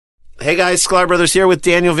Hey guys, Sklar Brothers here with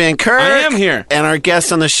Daniel Van Kirk. I am here. And our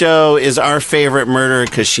guest on the show is our favorite murderer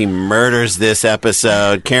because she murders this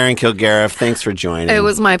episode, Karen Kilgariff. Thanks for joining. It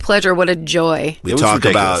was my pleasure. What a joy. We talk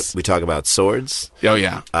about swords. Oh,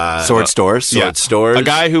 yeah. Sword stores. A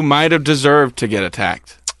guy who might have deserved to get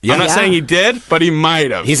attacked. Yeah. I'm not saying he did, but he might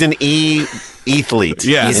have. He's an athlete.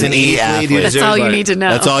 Yeah. He's an athlete. That's all you need to know.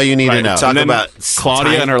 That's all you need to know. Talk about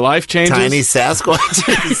Claudia and her life changes. Tiny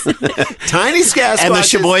Sasquatches. Tiny Sasquatches. And the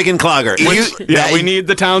Sheboygan Clogger. We need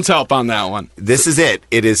the town's help on that one. This is it.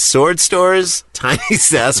 It is sword stores, Tiny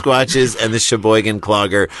Sasquatches, and the Sheboygan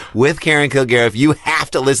Clogger with Karen Kilgariff. You have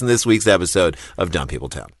to listen to this week's episode of Dumb People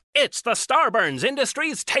Town. It's the Starburns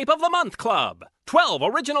Industries Tape of the Month Club. 12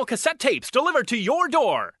 original cassette tapes delivered to your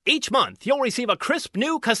door. Each month, you'll receive a crisp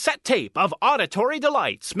new cassette tape of auditory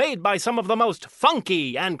delights made by some of the most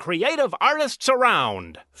funky and creative artists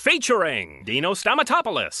around. Featuring Dino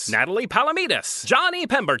Stamatopoulos, Natalie Palamides, Johnny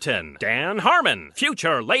Pemberton, Dan Harmon,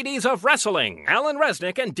 future Ladies of Wrestling, Alan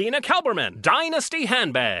Resnick and Dina Kelberman, Dynasty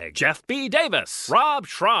Handbag, Jeff B. Davis, Rob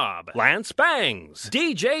Schraub, Lance Bangs,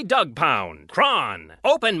 DJ Doug Pound, Kron,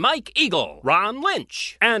 Open Mike Eagle, Ron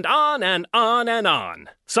Lynch, and on and on and on.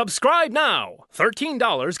 Subscribe now.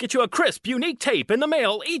 $13 gets you a crisp, unique tape in the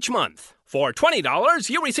mail each month. For $20,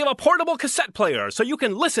 you receive a portable cassette player so you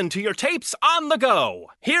can listen to your tapes on the go.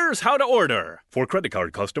 Here's how to order. For credit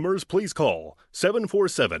card customers, please call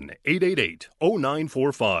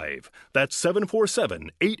 747-888-0945. That's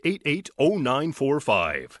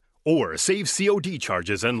 747-888-0945. Or save COD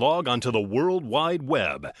charges and log onto the World Wide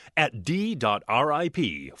Web at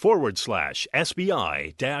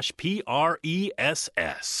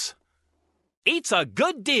d.rip/SBI-PRESS. It's a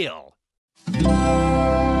good deal. Feral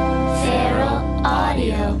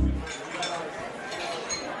Audio.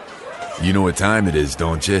 You know what time it is,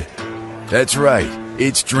 don't you? That's right.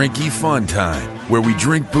 It's Drinky Fun Time, where we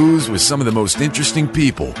drink booze with some of the most interesting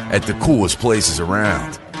people at the coolest places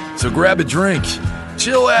around. So grab a drink,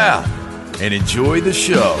 chill out, and enjoy the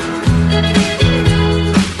show.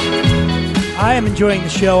 I am enjoying the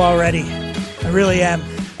show already. I really am.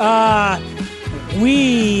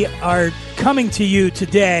 We are coming to you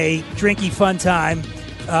today, Drinky Fun Time,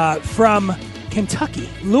 from Kentucky,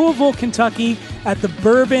 Louisville, Kentucky, at the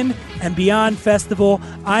Bourbon and Beyond Festival.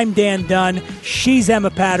 I'm Dan Dunn. She's Emma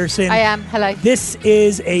Patterson. I am. Hello. This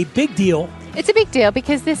is a big deal. It's a big deal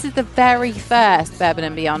because this is the very first Bourbon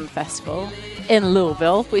and Beyond Festival in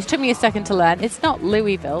Louisville, which took me a second to learn. It's not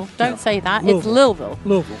Louisville. Don't say that. Louisville. It's Louisville.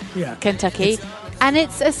 Louisville, yeah. Kentucky. And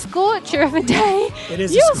it's a scorcher of a day. It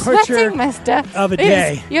is You're a scorcher sweating, mister. Of a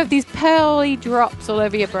day. You have these pearly drops all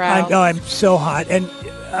over your brow. I'm so hot. And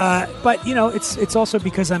but you know, it's also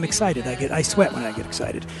because I'm excited. I sweat when I get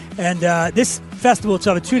excited. And this festival, it's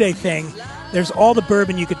a 2-day thing. There's all the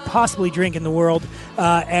bourbon you could possibly drink in the world,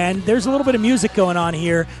 and there's a little bit of music going on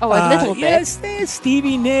here. Oh, a little bit. Yes,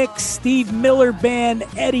 Stevie Nicks, Steve Miller Band,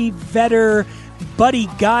 Eddie Vedder, Buddy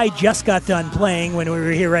Guy just got done playing when we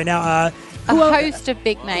were here right now. A host of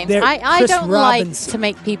big names. I don't like to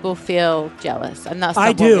make people feel jealous, and that's not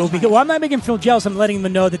I do. Because I'm not making them feel jealous. I'm letting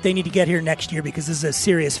them know that they need to get here next year because this is a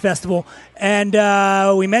serious festival. And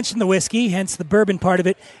we mentioned the whiskey, hence the bourbon part of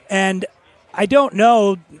it. And I don't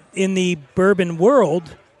know in the bourbon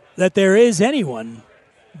world that there is anyone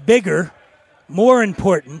bigger, more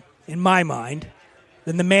important, in my mind,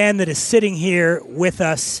 than the man that is sitting here with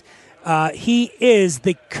us. He is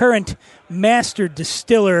the current master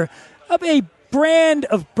distiller of a brand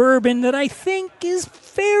of bourbon that I think is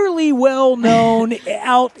fairly well known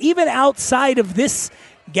even outside of this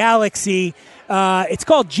galaxy. It's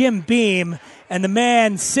called Jim Beam, and the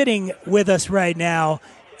man sitting with us right now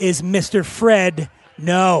is Mr. Fred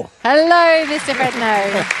No. Hello, Mr. Fred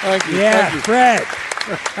No. Thank you. Fred.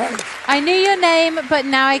 I knew your name, but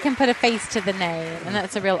now I can put a face to the name, and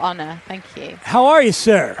that's a real honor. Thank you. How are you,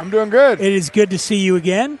 sir? I'm doing good. It is good to see you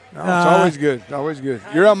again. No, it's always good. Always good.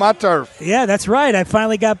 You're on my turf. Yeah, that's right. I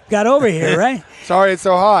finally got over here, right? Sorry it's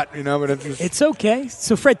so hot, but it's okay.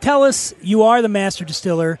 So, Fred, tell us, you are the master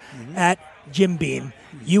distiller at Jim Beam.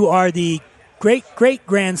 You are the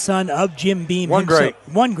great-great-grandson of Jim Beam himself.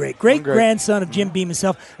 Great-grandson of Jim Beam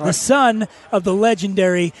himself. Right. The son of the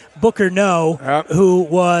legendary Booker No, who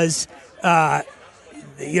was,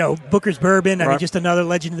 Booker's Bourbon. I mean, just another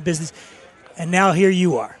legend in the business. And now here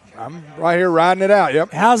you are. I'm right here riding it out,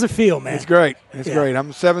 yep. How's it feel, man? It's great. It's great. I'm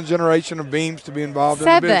the 7th generation of Beams to be involved in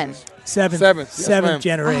the business. Seventh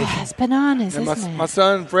generation. Oh, it's bananas, isn't it? My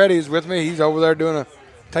son, Freddie, is with me. He's over there doing a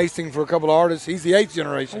tasting for a couple of artists. He's the 8th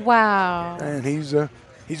generation. Wow. And he's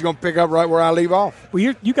going to pick up right where I leave off. Well,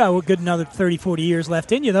 you got a good another 30, 40 years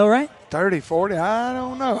left in you, though, right? 30, 40, I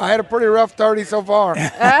don't know. I had a pretty rough 30 so far.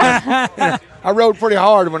 I rode pretty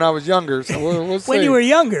hard when I was younger, so we'll see. When you were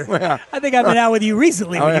younger? Yeah. I think I've been out with you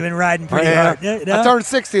recently when you've been riding pretty hard. You know? I turned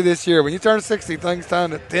 60 this year. When you turn 60, things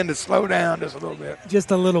tend to slow down just a little bit.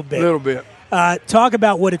 Just a little bit. A little bit. Talk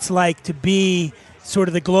about what it's like to be sort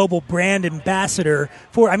of the global brand ambassador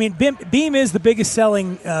for. I mean, Beam is the biggest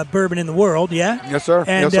selling bourbon in the world. Yeah. Yes, sir.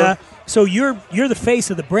 And yes, sir. So you're the face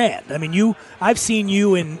of the brand. I mean, I've seen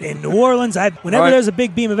you in New Orleans. Whenever there's a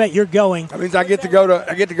big Beam event, you're going. That means I get to go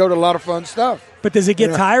to a lot of fun stuff. But does it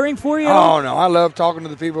get tiring for you? Oh no, I love talking to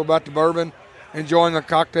the people about the bourbon, enjoying a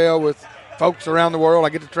cocktail with folks around the world. I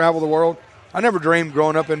get to travel the world. I never dreamed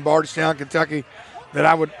growing up in Bardstown, Kentucky, that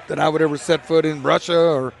I would ever set foot in Russia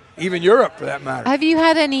or even Europe for that matter. Have you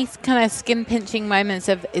had any kind of skin-pinching moments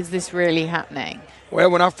of, is this really happening?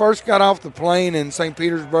 Well, when I first got off the plane in St.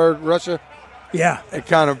 Petersburg, Russia, it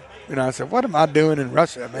kind of, I said, what am I doing in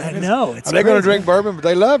Russia, man? I know. Are they going to drink bourbon? But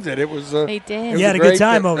they loved it. It was. They did. You had a good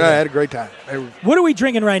time over there. I had a great time. What are we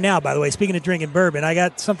drinking right now, by the way? Speaking of drinking bourbon, I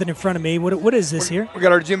got something in front of me. What is this here? We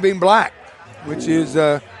got our Jim Beam Black, which was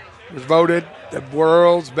voted the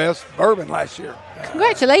world's best bourbon last year.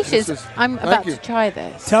 Congratulations. I'm about to try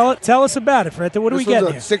this. Tell us about it, Fred. What are we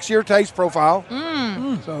getting here? This is a 6-year taste profile.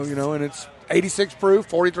 So, and it's 86 proof,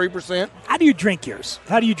 43%. How do you drink yours?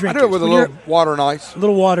 How do you drink I do it yours? with a little water and ice. A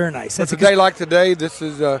little water and ice. That's a day like today. This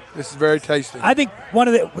is very tasty. I think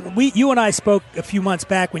you and I spoke a few months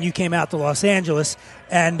back when you came out to Los Angeles,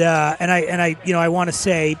 and I want to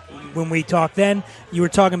say when we talked then, you were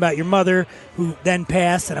talking about your mother who then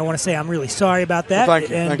passed, and I want to say I'm really sorry about that. Well,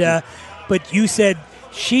 thank you. But you said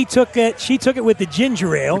she took it with the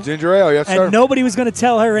ginger ale. Ginger ale, yes, sir. And nobody was going to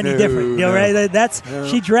tell her any different. Right?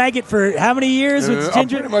 She drank it for how many years with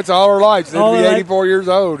ginger? Pretty much all her life. She'd be 84 years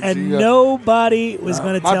old. And nobody was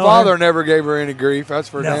going to tell her. My father never gave her any grief. That's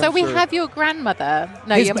for damn So we sure. have your grandmother.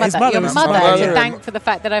 No, His your mother to thank for the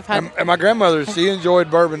fact that I've had. And my grandmother, she enjoyed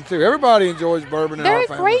bourbon too. Everybody enjoys bourbon in our They're a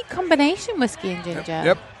family. great combination, whiskey and ginger.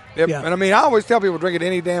 Yep. Yeah. And I always tell people drink it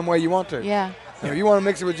any damn way you want to. Yeah. If you want to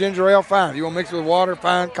mix it with ginger ale, fine. You want to mix it with water,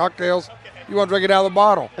 fine. Cocktails. You want to drink it out of the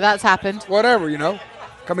bottle. That's happened. Whatever, I mean,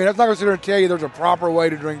 I'm not going to sit here and tell you there's a proper way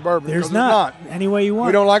to drink bourbon. There's not. Any way you want.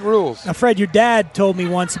 We don't like rules. Now, Fred, your dad told me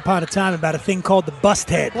once upon a time about a thing called the bust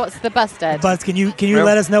head. What's the bust head? Can you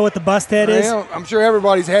let us know what the bust head is? I'm sure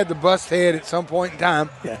everybody's had the bust head at some point in time.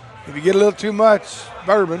 Yeah. If you get a little too much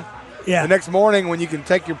bourbon, the next morning when you can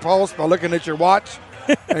take your pulse by looking at your watch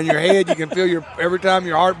and your head, you can feel every time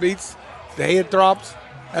your heart beats, the head throbs.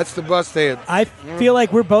 That's the bust head. I feel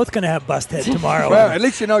like we're both going to have bust head tomorrow. Well, at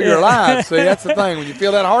least you're alive. See, that's the thing. When you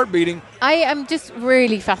feel that heart beating. I am just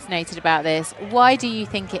really fascinated about this. Why do you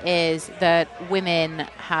think it is that women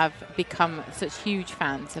have become such huge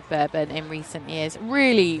fans of bourbon in recent years?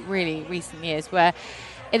 Really, really recent years, where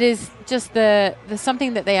it is just the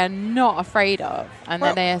something that they are not afraid of and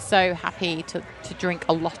that they are so happy to drink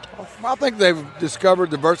a lot of. I think they've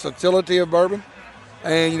discovered the versatility of bourbon.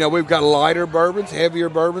 And, we've got lighter bourbons, heavier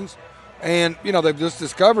bourbons. And, they've just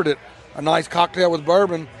discovered it. A nice cocktail with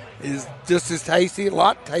bourbon is just as tasty, a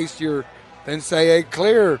lot tastier than, say, a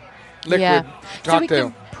clear liquid cocktail. So we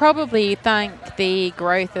can probably thank the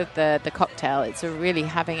growth of the cocktail. It's really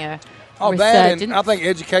having a resurgence. That, and I think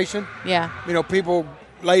education. Yeah.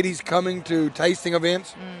 Ladies coming to tasting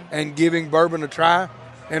events and giving bourbon a try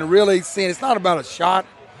and really seeing it's not about a shot.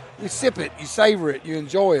 You sip it, you savor it, you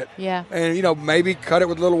enjoy it. Yeah. And, maybe cut it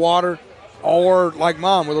with a little water or, like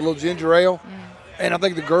Mom, with a little ginger ale. And I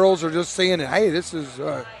think the girls are just seeing it, hey, this is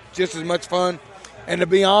just as much fun. And to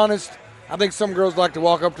be honest, I think some girls like to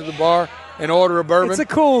walk up to the bar and order a bourbon. It's a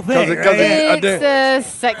cool thing. It's a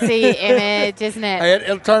sexy image, isn't it?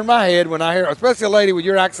 It'll turn my head when I hear, especially a lady with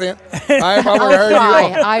your accent.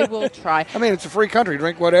 I will try. I mean, it's a free country.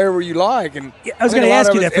 Drink whatever you like. And I was going to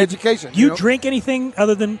ask you that. Education. Do you drink anything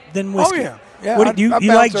other than whiskey? Oh, yeah. What, you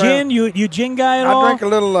like gin? You gin guy at all? I drink a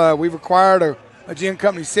little. We've acquired a gin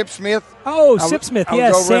company, Sipsmith. Oh, Sipsmith.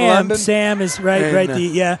 Yeah, Sam. Sam is right.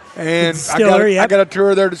 And distillery. I got a tour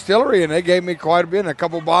of their distillery, and they gave me quite a bit, and a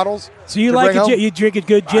couple bottles. So you like you drink a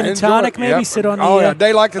good gin and tonic, maybe sit on the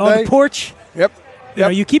day like today on the porch. Yep.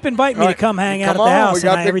 You keep inviting me to come hang out at the house,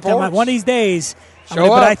 and every time one of these days.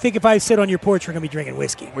 But I think if I sit on your porch, we're going to be drinking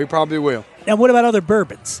whiskey. We probably will. And what about other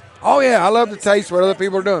bourbons? Oh, yeah. I love to taste what other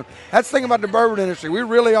people are doing. That's the thing about the bourbon industry. We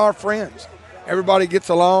really are friends. Everybody gets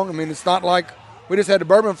along. I mean, it's not like we just had the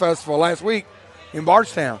Bourbon Festival last week in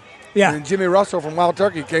Bardstown. Yeah. And Jimmy Russell from Wild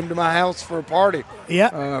Turkey came to my house for a party.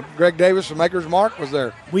 Yeah. Greg Davis from Maker's Mark was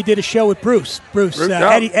there. We did a show with Bruce, yeah.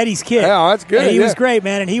 Eddie's kid. Yeah, that's good. And he yeah. was great,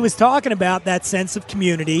 man. And he was talking about that sense of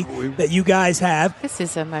community that you guys have. This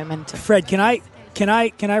is a momentum. Fred, can I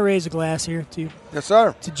raise a glass here to Yes,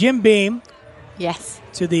 sir. to Jim Beam, Yes.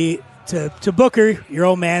 to Booker, your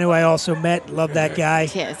old man who I also met, love that guy.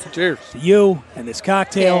 Cheers. Cheers. To you and this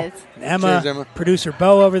cocktail. Cheers. And Emma, Cheers, Emma. producer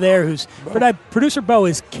Bo over there, producer Bo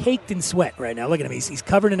is caked in sweat right now. Look at him; he's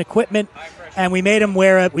covered in equipment, and we made him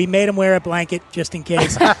wear a blanket just in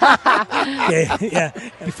case. Okay, yeah.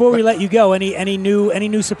 Before we let you go, any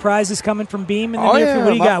new surprises coming from Beam in the near future?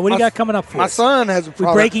 What do you got? What do you got coming up for My us? son has a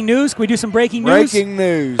product. Breaking news? Can we do some breaking news? Breaking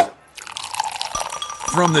news.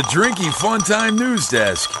 From the Drinky Fun Time News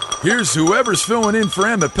Desk, here's whoever's filling in for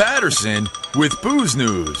Emma Patterson with Booze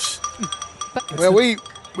News. Well, we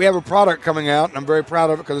have a product coming out, and I'm very proud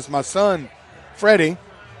of it because it's my son, Freddie,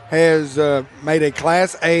 has made a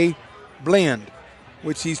Class A blend,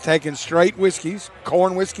 which he's taken straight whiskeys,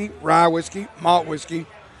 corn whiskey, rye whiskey, malt whiskey,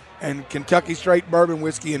 and Kentucky straight bourbon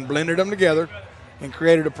whiskey, and blended them together and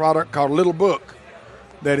created a product called Little Book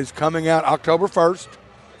that is coming out October 1st.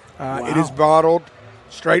 It is bottled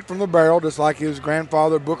straight from the barrel, just like his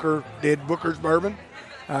grandfather Booker did Booker's bourbon.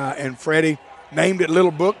 And Freddie named it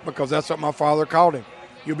Little Book because that's what my father called him.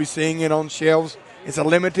 You'll be seeing it on shelves. It's a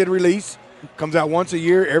limited release. Comes out once a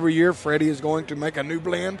year. Every year, Freddie is going to make a new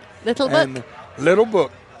blend. Little Book. Little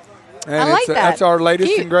Book. And I like that. That's our latest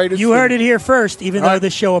Cute. and greatest. You heard it here first, even though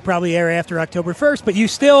this show will probably air after October 1st, but you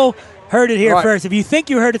still heard it here first. If you think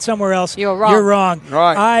you heard it somewhere else, You're wrong. You're wrong.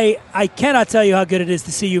 Right. I cannot tell you how good it is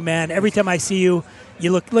to see you, man. Every time I see you,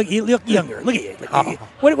 you look younger. Look at you.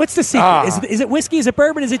 What's the secret? Is it whiskey? Is it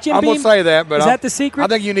bourbon? Is it Jim I'm Beam? going to say that, but is that the secret? I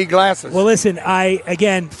think you need glasses. Well, listen,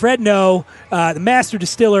 Fred No, the master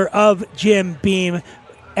distiller of Jim Beam.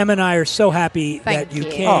 Emma and I are so happy that you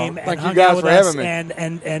came and hung out with us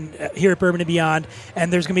and here at Bourbon and Beyond.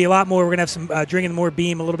 And there's going to be a lot more. We're going to have some drinking more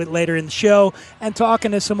Beam a little bit later in the show and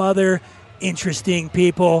talking to some other interesting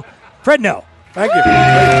people. Fred No. Thank you.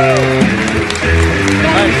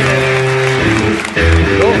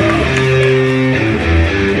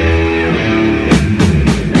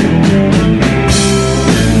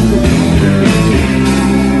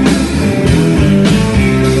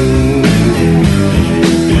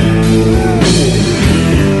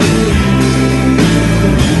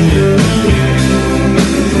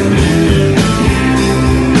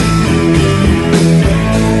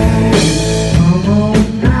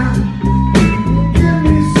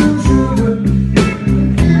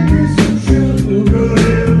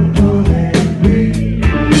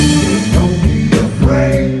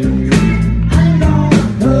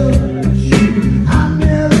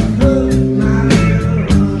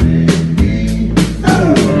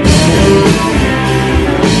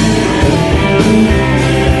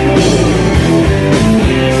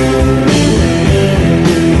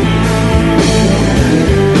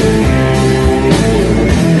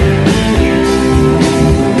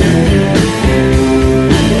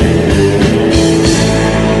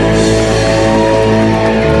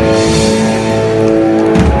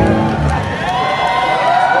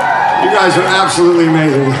 Absolutely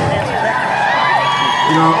amazing. You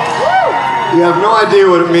know, you have no idea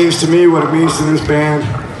what it means to me, what it means to this band.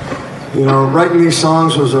 You know, writing these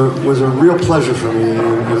songs was a real pleasure for me,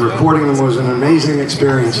 and recording them was an amazing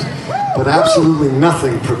experience. But absolutely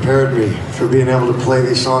nothing prepared me for being able to play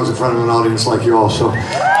these songs in front of an audience like you all. So,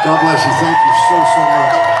 God bless you. Thank you so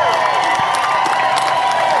much.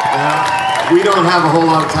 We don't have a whole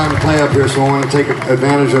lot of time to play up here, so I want to take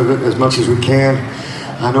advantage of it as much as we can.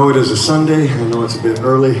 I know it is a Sunday, I know it's a bit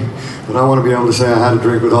early, but I want to be able to say I had a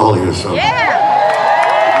drink with all of you. So, yeah.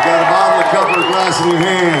 You got a bottle, a cup, or a glass in your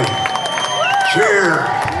hand. Cheers.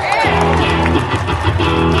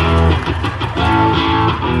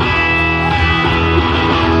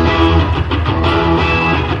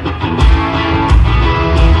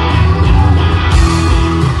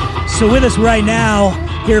 So with us right now,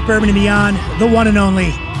 here at Bourbon and Beyond, the one and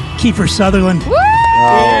only Kiefer Sutherland. Woo!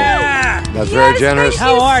 That's very generous.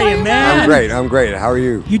 How are you, man? I'm great. How are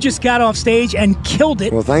you? You just got off stage and killed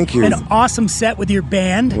it. Well, thank you. An awesome set with your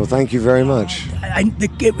band. Well, thank you very much.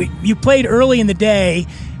 You played early in the day,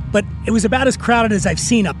 but it was about as crowded as I've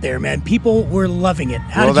seen up there, man. People were loving it.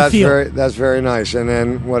 How did you feel? That's very nice. And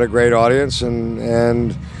then what a great audience,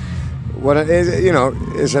 and what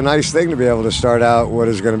it's a nice thing to be able to start out what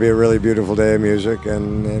is going to be a really beautiful day of music,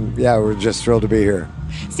 and yeah, we're just thrilled to be here.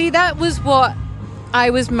 See, that was what I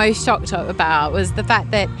was most shocked about, was the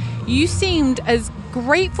fact that you seemed as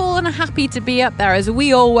grateful and happy to be up there, as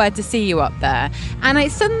we all were to see you up there. And I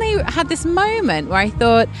suddenly had this moment where I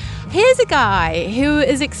thought, here's a guy who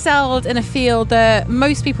has excelled in a field that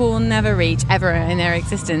most people will never reach ever in their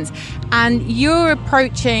existence. And you're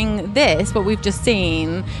approaching this, what we've just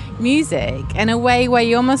seen, music, in a way where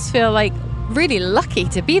you almost feel like really lucky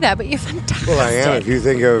to be there, but you're fantastic. Well, I am. If you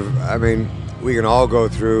think of, I mean, we can all go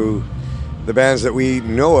through the bands that we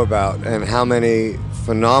know about and how many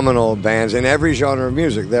phenomenal bands in every genre of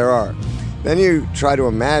music there are. Then you try to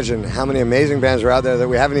imagine how many amazing bands are out there that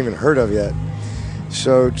we haven't even heard of yet.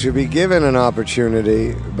 So to be given an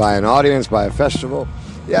opportunity by an audience, by a festival,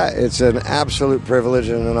 yeah, it's an absolute privilege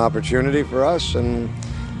and an opportunity for us. And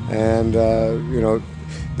you know,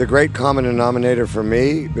 the great common denominator for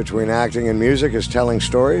me between acting and music is telling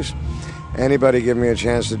stories. Anybody give me a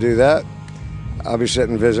chance to do that, I'll be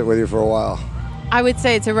sitting and visit with you for a while. I would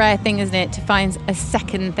say it's a rare thing, isn't it, to find a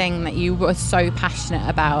second thing that you were so passionate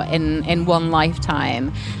about in one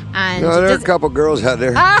lifetime. And no, there are a couple girls out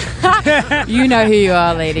there. You know who you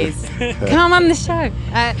are, ladies. Come on the show.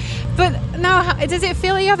 But no, does it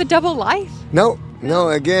feel like you have a double life? No.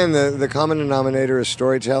 Again, the common denominator is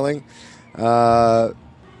storytelling. The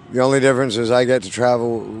only difference is I get to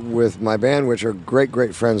travel with my band, which are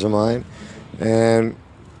great friends of mine, and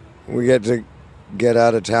we get to get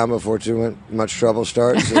out of town before too much trouble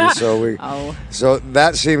starts, and so so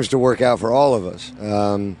that seems to work out for all of us.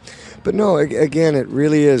 But no, again, it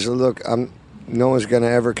really is. Look, no one's going to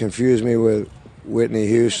ever confuse me with Whitney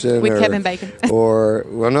Houston with Kevin Bacon, or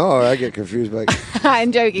no, I get confused by.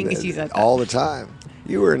 I'm joking because you said that all the time.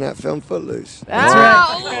 You were in that film Footloose. That's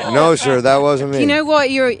right. No, sir, that wasn't me. You know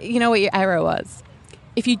what your error was?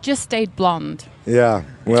 If you just stayed blonde. Yeah.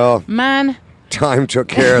 Well, man, time took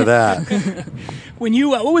care of that. When you,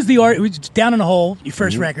 what was the art? It was Down in the Hole. Your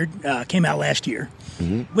first record came out last year.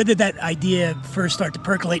 Mm-hmm. When did that idea first start to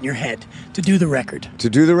percolate in your head to do the record? To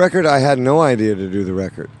do the record, I had no idea to do the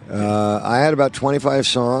record. I had about 25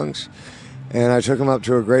 songs, and I took them up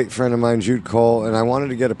to a great friend of mine, Jude Cole, and I wanted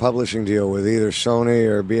to get a publishing deal with either Sony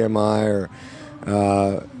or BMI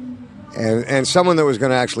or and someone that was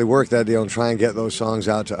going to actually work that deal and try and get those songs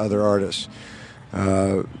out to other artists.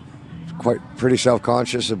 Pretty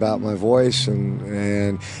self-conscious about my voice,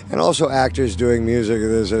 and also actors doing music.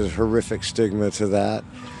 There's a horrific stigma to that.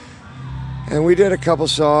 And we did a couple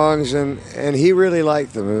songs, and he really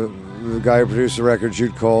liked them. The guy who produced the record,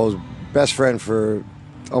 Jude Cole, best friend for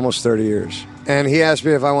almost 30 years. And he asked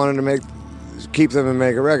me if I wanted to keep them and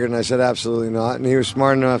make a record, and I said absolutely not. And he was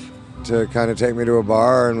smart enough to kind of take me to a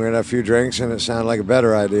bar, and we had a few drinks, and it sounded like a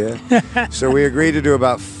better idea. So we agreed to do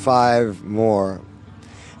about 5 more.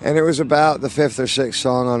 And it was about the 5th or 6th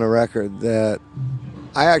song on the record that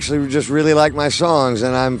I actually just really like my songs,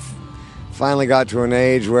 and I'm finally got to an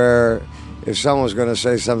age where if someone was going to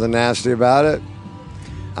say something nasty about it,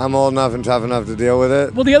 I'm old enough and tough enough to deal with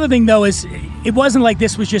it. Well, the other thing, though, is it wasn't like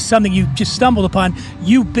this was just something you just stumbled upon.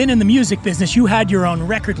 You've been in the music business. You had your own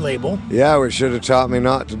record label. Yeah, which should have taught me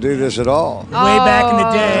not to do this at all. Way back in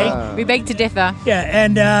the day. We beg to differ. Yeah,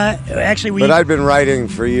 and actually But I'd been writing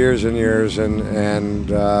for years and years, and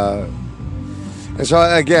so,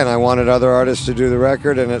 again, I wanted other artists to do the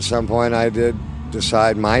record, and at some point I did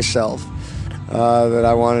decide myself that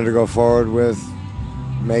I wanted to go forward with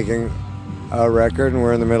making a record, and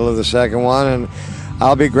we're in the middle of the second one, and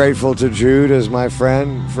I'll be grateful to Jude as my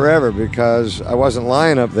friend forever, because I wasn't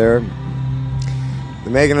lying up there. The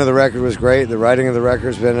making of the record was great. The writing of the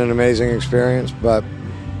record's been an amazing experience, but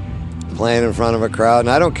playing in front of a crowd, and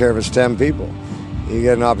I don't care if it's 10 people, you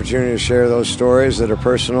get an opportunity to share those stories that are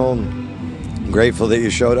personal, and I'm grateful that you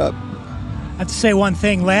showed up. I have to say one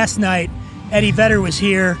thing. Last night, Eddie Vedder was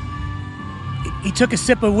here. He took a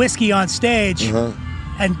sip of whiskey on stage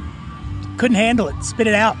and couldn't handle it. Spit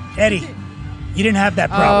it out. Eddie, you didn't have that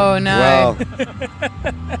problem. Oh, no.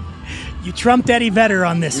 Well, you trumped Eddie Vedder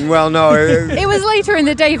on this. Well, no. It was later in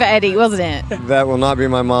the day for Eddie, wasn't it? That will not be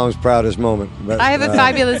my mom's proudest moment. But, I have a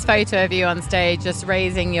fabulous photo of you on stage just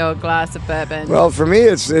raising your glass of bourbon. Well, for me,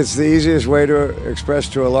 it's the easiest way to express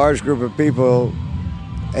to a large group of people,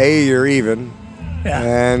 A, you're even,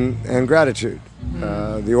 and gratitude.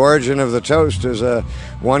 The origin of the toast is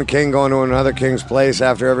one king going to another king's place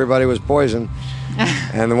after everybody was poisoned,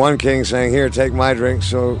 and the one king saying, "Here, take my drink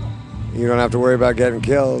so you don't have to worry about getting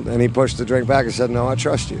killed." And he pushed the drink back and said, "No, I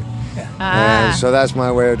trust you." And so that's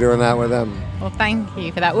my way of doing that with them. Well, thank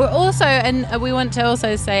you for that. We're also, and we want to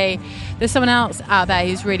also say there's someone else out there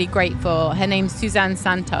who's really grateful. Her name's Suzanne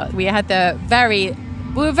Santos. We were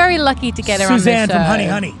very lucky to get her Suzanne on the show. from Honey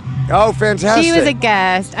Honey. Oh, fantastic. She was a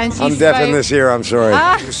guest, and she I'm deaf in this ear, I'm sorry.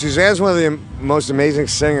 Suzanne's one of the most amazing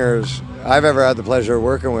singers I've ever had the pleasure of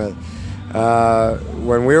working with.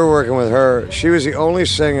 When we were working with her, she was the only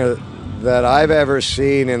singer that I've ever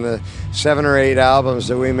seen in the 7 or 8 albums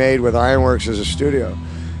that we made with Ironworks as a studio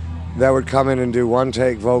that would come in and do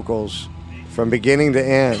one-take vocals from beginning to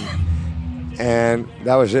end, and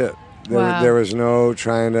that was it. There was no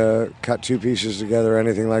trying to cut 2 pieces together or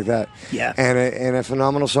anything like that. Yeah. And a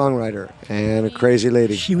phenomenal songwriter and a crazy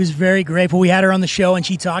lady. She was very grateful. We had her on the show, and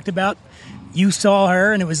she talked about you saw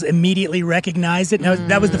her, and it was immediately recognized it. Now,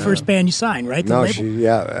 that was the first band you signed, right? The label?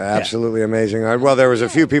 Absolutely amazing. Well, there was a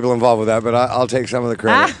few people involved with that, but I'll take some of the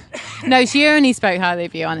credit. No, she only spoke highly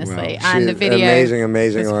of you, honestly. And the video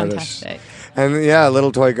amazing was artist. fantastic. And yeah,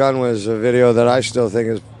 Little Toy Gun was a video that I still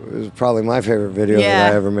think is probably my favorite video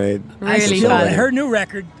that I ever made. Really fun. Her new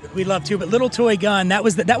record we love too, but Little Toy Gun, that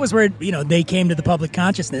was where they came to the public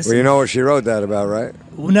consciousness. Well, you know what she wrote that about, right?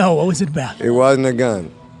 No, what was it about? It wasn't a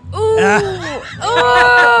gun. Ooh,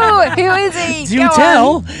 who is he? Do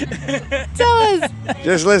tell. Tell us.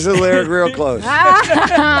 Just listen to the lyric real close.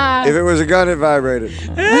 If it was a gun, it vibrated.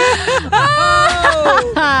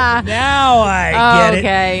 Now I get it.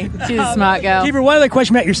 Okay, she's a smart girl. Keeper, one other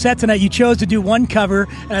question about your set tonight. You chose to do one cover,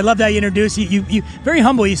 and I loved how you introduced you very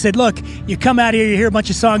humble. You said, look, you come out here, you hear a bunch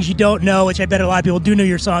of songs you don't know, which I bet a lot of people do know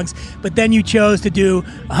your songs, but then you chose to do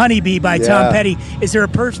Honeybee by Tom Petty. Is there a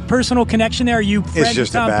personal connection there? Are you friends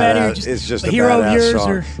with Tom Petty? Or It's just a a hero of badass yours? song.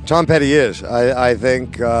 Or? Tom Petty is. I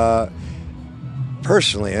think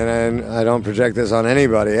personally, and I don't project this on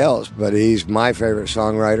anybody else, but he's my favorite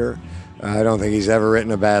songwriter. I don't think he's ever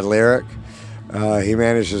written a bad lyric. He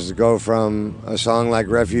manages to go from a song like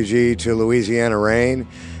Refugee to Louisiana Rain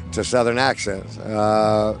to Southern accents.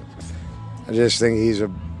 I just think he's a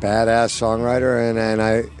badass songwriter, and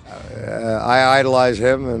I idolize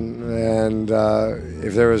him, and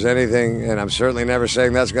if there was anything, and I'm certainly never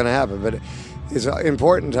saying that's going to happen, but it's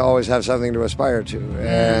important to always have something to aspire to.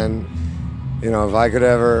 And, if I could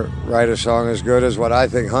ever write a song as good as what I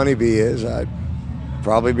think Honeybee is, I'd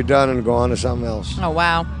probably be done and go on to something else. Oh,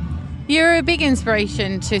 wow. You're a big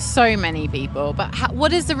inspiration to so many people, but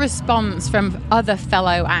what is the response from other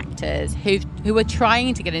fellow actors who are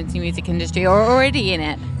trying to get into the music industry or are already in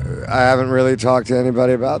it? I haven't really talked to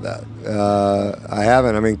anybody about that. I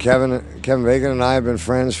haven't. I mean, Kevin Bacon and I have been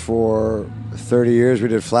friends for 30 years. We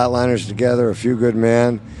did Flatliners together, A Few Good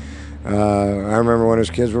Men. I remember when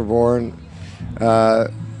his kids were born.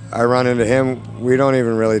 I run into him. We don't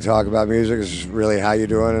even really talk about music. It's just really how you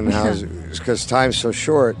doing and how's because time's so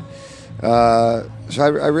short. So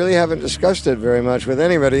I really haven't discussed it very much with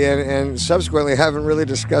anybody, and subsequently haven't really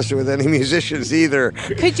discussed it with any musicians either.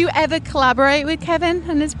 Could you ever collaborate with Kevin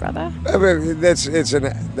and his brother? I mean, that's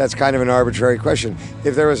kind of an arbitrary question.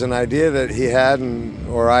 If there was an idea that he had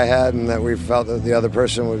or I had, and that we felt that the other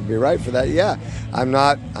person would be right for that, yeah, I'm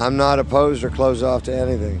not opposed or closed off to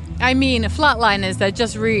anything. I mean, Flatliners, they're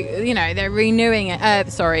just they're renewing it.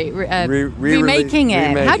 Remaking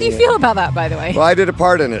it. How do you feel about that, by the way? Well, I did a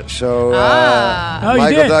part in it, so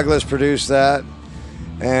Michael Douglas produced that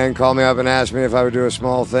and called me up and asked me if I would do a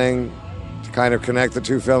small thing to kind of connect the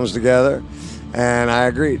two films together, and I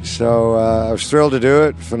agreed. So I was thrilled to do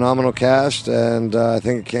it. Phenomenal cast, and I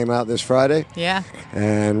think it came out this Friday. Yeah.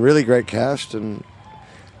 And really great cast, and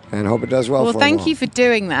hope it does well. Well, thank you for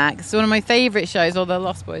doing that, because one of my favourite shows, although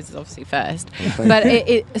Lost Boys is obviously first, but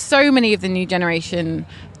so many of the new generation,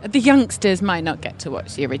 the youngsters might not get to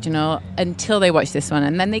watch the original until they watch this one,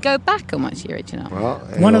 and then they go back and watch the original. Well,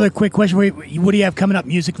 one other quick question: what do you have coming up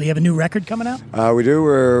musically? You have a new record coming out? We do.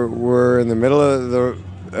 We're in the middle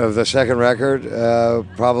of the second record.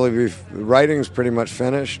 Probably writing's pretty much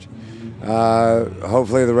finished.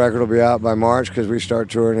 Hopefully the record will be out by March because we start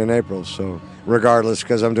touring in April. So regardless,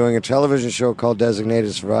 because I'm doing a television show called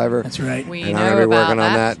Designated Survivor. That's right. And I'm going to be working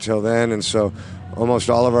on that till then. And so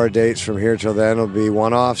almost all of our dates from here till then will be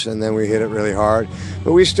one-offs, and then we hit it really hard.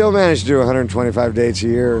 But we still manage to do 125 dates a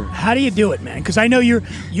year. How do you do it, man? Because I know you're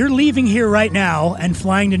leaving here right now and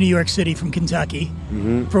flying to New York City from Kentucky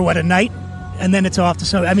for a night, and then it's off to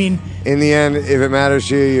some. I mean, in the end, if it matters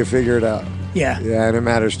to you, you figure it out. Yeah. Yeah, and it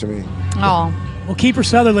matters to me. Oh. Well, Keeper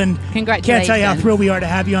Sutherland, congratulations. Can't tell you how thrilled we are to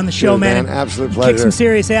have you on the show, man. Absolute pleasure. Kick some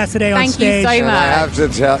serious ass today on stage. Thank you so much. And I have to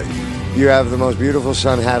tell you, have the most beautiful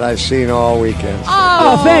sun hat I've seen all weekend.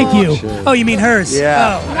 Oh, thank you. Oh, you mean hers?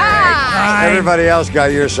 Yeah. Oh, right. Everybody else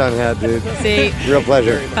got your sun hat, dude. See? Real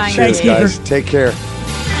pleasure. Thanks, Cheers, guys. Keeper. Take care.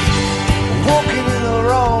 Walking in the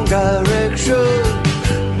wrong direction.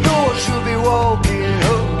 No one should be walking.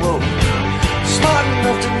 Smart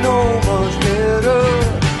enough to know much better,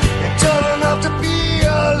 and tough enough to be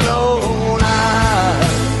alone. I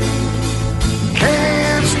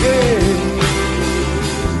can't stay.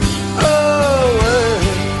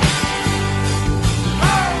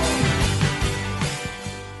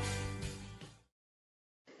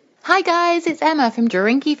 guys, it's Emma from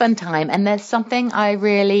Drinky Fun Time, and there's something I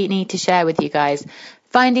really need to share with you guys.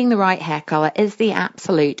 Finding the right hair colour is the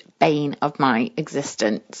absolute bane of my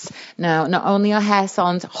existence. Now, not only are hair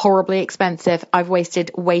salons horribly expensive, I've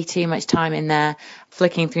wasted way too much time in there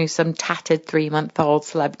flicking through some tattered 3-month-old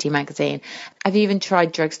celebrity magazine. I've even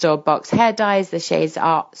tried drugstore box hair dyes. The shades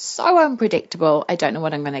are so unpredictable. I don't know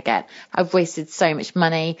what I'm going to get. I've wasted so much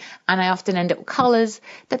money, and I often end up with colours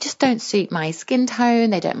that just don't suit my skin tone.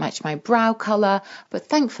 They don't match my brow colour. But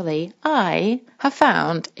thankfully, I have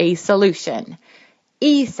found a solution.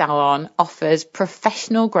 eSalon offers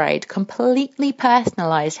professional grade, completely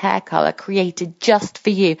personalised hair colour created just for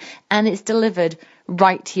you, and it's delivered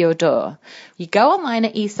right to your door. You go online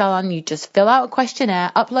at eSalon, you just fill out a questionnaire,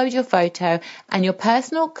 upload your photo, and your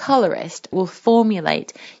personal colorist will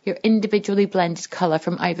formulate your individually blended colour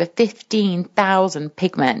from over 15,000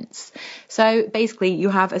 pigments. So basically, you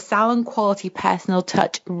have a salon quality personal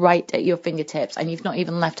touch right at your fingertips, and you've not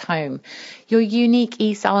even left home. Your unique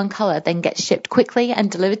eSalon colour then gets shipped quickly and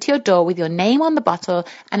delivered to your door with your name on the bottle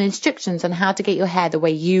and instructions on how to get your hair the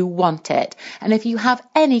way you want it. And if you have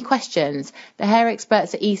any questions, the hair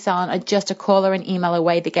experts at eSalon are just a call or an email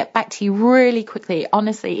away. They get back to you really quickly.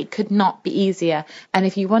 Honestly, it could not be easier. And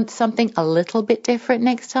if you want something a little bit different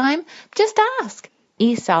next time, just ask.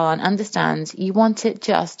 eSalon understands you want it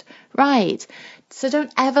just right. So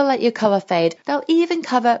don't ever let your colour fade. They'll even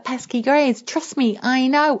cover pesky greys. Trust me, I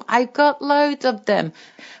know. I've got loads of them.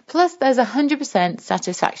 Plus, there's a 100%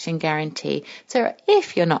 satisfaction guarantee. So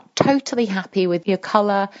if you're not totally happy with your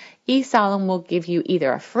colour, eSalon will give you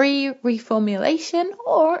either a free reformulation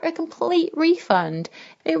or a complete refund.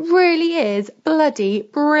 It really is bloody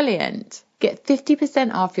brilliant. Get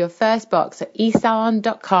 50% off your first box at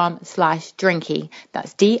esalon.com/drinky.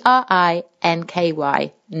 That's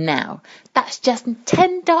DRINKY now. That's just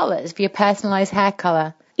 $10 for your personalised hair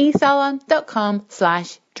colour.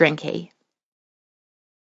 esalon.com/drinky.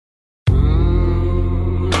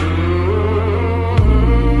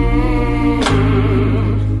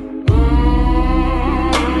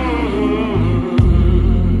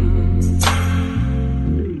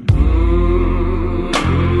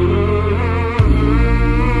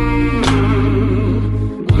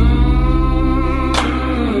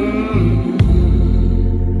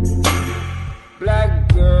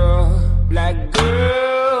 Black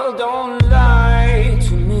girl, don't lie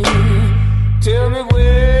to me. Tell me,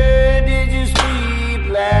 where did you sleep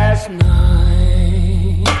last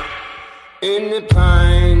night? In the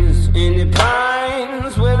pines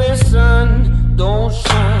where the sun don't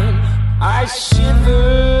shine. I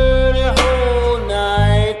shivered the whole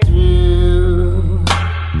night through.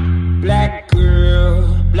 Black girl,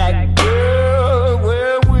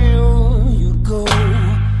 where will you go?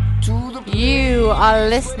 You are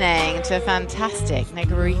listening to a fantastic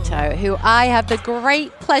Negrito, who I have the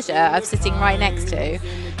great pleasure of sitting right next to.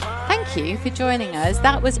 Thank you for joining us.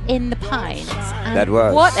 That was In the Pines. And that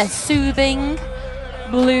was. What a soothing,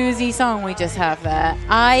 bluesy song we just have there.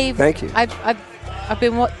 Thank you. I've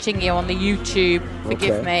been watching you on the YouTube.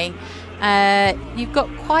 Forgive me. You've got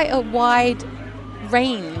quite a wide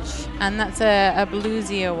range, and that's a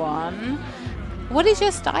bluesier one. What is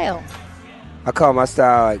your style? I call my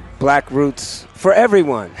style like Black Roots for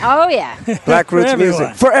everyone. Oh, yeah. Black Roots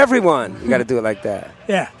music for everyone. You got to do it like that.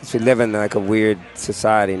 Yeah. We live in like a weird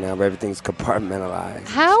society now where everything's compartmentalized.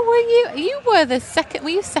 How were you? You were the second.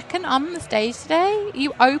 Were you second on the stage today?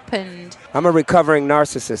 You opened. I'm a recovering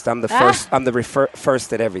narcissist. I'm the first. I'm the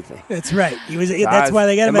first at everything. That's right. That's why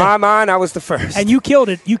they got him. In my mind, I was the first. And you killed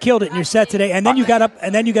it. You killed it in your set today. And then you got up.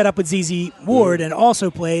 And then you got up with ZZ Ward and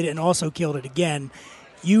also played and also killed it again.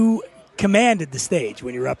 You commanded the stage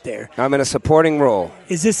when you were up there. I'm in a supporting role.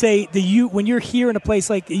 Is this when you're here in a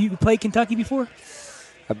place like you played Kentucky before?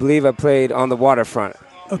 I believe I played on the waterfront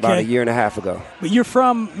about a year and a half ago. But you're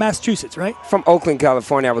from Massachusetts, right? From Oakland,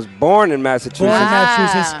 California. I was born in Massachusetts. Born in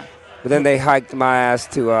Massachusetts. But then they hiked my ass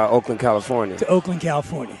to Oakland, California. To Oakland,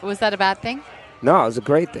 California. Was that a bad thing? No, it was a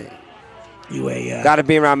great thing. Got to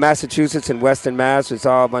be around Massachusetts and Western Mass. It's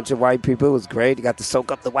all a bunch of white people. It was great. You got to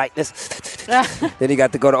soak up the whiteness. Then you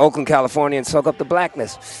got to go to Oakland, California and soak up the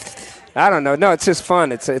blackness. I don't know. No, it's just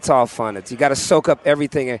fun. It's all fun. You got to soak up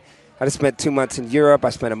everything. I just spent 2 months in Europe. I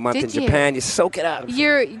spent a month in Japan. You soak it up.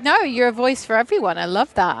 You're a voice for everyone. I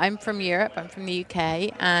love that. I'm from Europe. I'm from the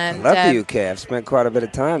UK. And I love the UK. I've spent quite a bit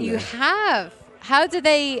of time there. You have. How do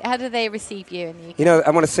they receive you in the UK? You know, I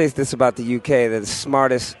want to say this about the UK. They're the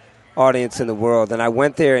smartest audience in the world. And I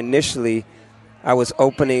went there initially. I was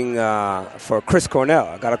opening for Chris Cornell.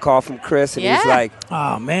 I got a call from Chris, and he's like,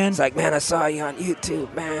 "Oh man!" He's like, "Man, I saw you on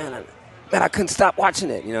YouTube, man. I couldn't stop watching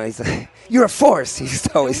it." You know, he's like, "You're a force." He used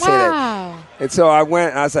to always say that. And so I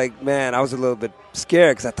went, and I was like, man, I was a little bit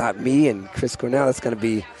scared because I thought me and Chris Cornell, that's going to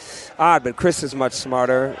be odd. But Chris is much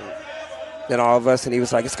smarter than all of us, and he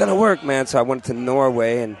was like, it's going to work, man. So I went to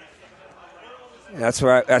Norway, and that's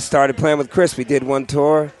where I started playing with Chris. We did one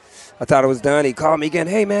tour. I thought it was done. He called me again.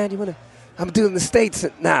 Hey, man, I'm doing the States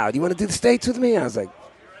now. Do you want to do the States with me? And I was like,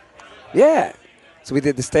 yeah. So we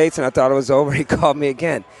did the States, and I thought it was over. He called me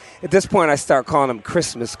again. At this point, I start calling him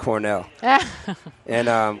Christmas Cornell.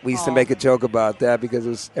 And we used to make a joke about that because it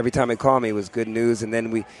was, every time he called me, it was good news. And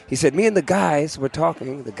then he said, me and the guys were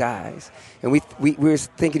talking, and we were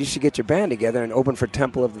thinking you should get your band together and open for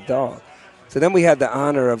Temple of the Dog. So then we had the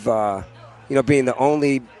honor of, being the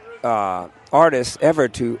only artist ever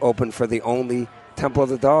to open for the only Temple of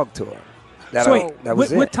the Dog tour. That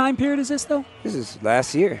was it. What time period is this, though? This is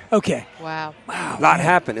last year. Okay. Wow. A lot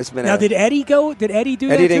happened. It's been now. Did Eddie go? Did Eddie do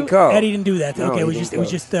that? Eddie didn't too? go. Eddie didn't do that. No, okay, it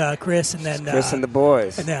was just Chris and then Chris and the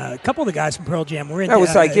boys. and a couple of the guys from Pearl Jam were in. That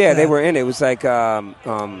was they were in it. It was like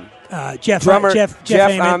Jeff drummer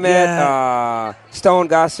Jeff Ahmed, Stone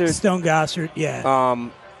Gossard, yeah.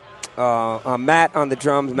 Matt on the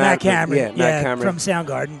drums. Matt Cameron, Matt Cameron from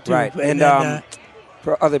Soundgarden, too. right? And then,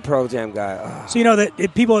 other Pearl Jam guy. So you know that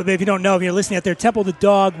if you don't know, if you're listening out there, Temple of the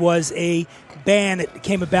Dog was a band that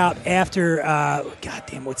came about after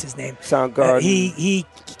goddamn, what's his name? Soundgarden. He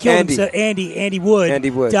killed himself. Andy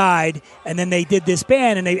Wood died, and then they did this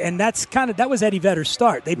band, and that was Eddie Vedder's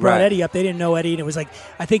start. They brought Eddie up. They didn't know Eddie, and it was like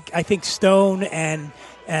I think Stone and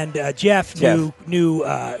Jeff knew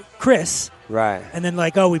Chris. Right. And then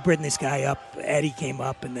we bring this guy up. Eddie came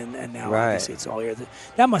up, and now obviously it's all here.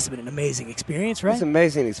 That must have been an amazing experience, right? It's an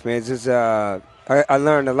amazing experience. It's, I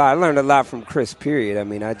learned a lot. I learned a lot from Chris, period. I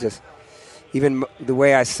mean, even the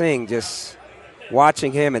way I sing, just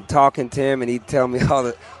watching him and talking to him, and he'd tell me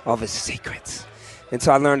all of his secrets. And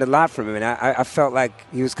so I learned a lot from him, and I felt like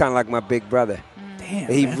he was kind of like my big brother.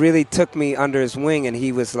 Damn, he really took me under his wing, and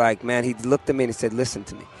he was like, man, he looked at me and he said, listen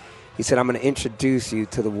to me. He said, I'm going to introduce you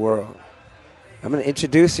to the world. I'm going to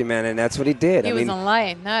introduce you, man, and that's what he did. He wasn't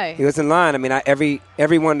lying, no. He wasn't lying. I mean,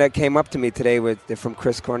 everyone that came up to me today they're from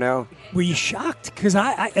Chris Cornell. Were you shocked? Because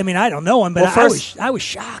I don't know him, but I was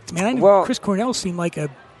shocked, man. I knew Chris Cornell seemed like a.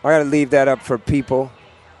 I got to leave that up for people.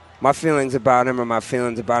 My feelings about him are my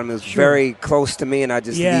feelings about him. It was very close to me, and I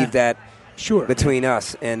just leave that between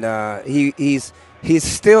us. And he's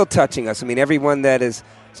still touching us. I mean, everyone that has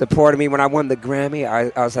supported me. When I won the Grammy,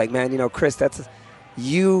 I was like, man, Chris,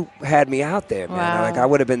 you had me out there, man. Wow. I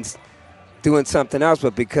would have been doing something else,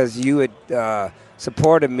 but because you had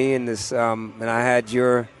supported me in this, and I had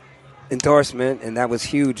your endorsement, and that was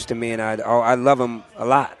huge to me, and I love him a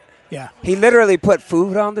lot. Yeah. He literally put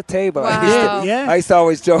food on the table. Wow. I used to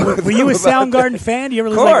always joke. Were you a Soundgarden fan? Do you ever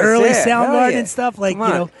listen to early Soundgarden stuff?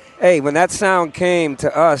 Hey, when that sound came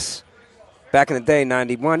to us back in the day,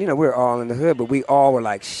 91, we were all in the hood, but we all were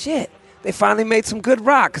like, shit. They finally made some good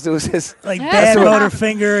rock because it was just Bad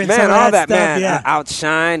Motorfinger and some of all that that stuff,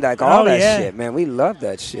 Outshined, all that shit, man. We loved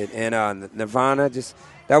that shit. And Nirvana,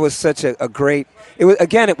 that was such a great.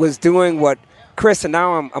 It was doing what Chris, and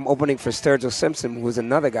now I'm opening for Sturgill Simpson, who was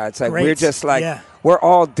another guy. It's like we're just we're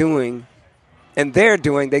all doing, and they're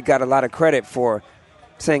doing. They got a lot of credit for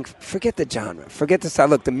saying, forget the genre, forget the style.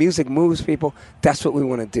 Look, the music moves people. That's what we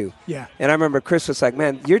want to do. Yeah. And I remember Chris was like,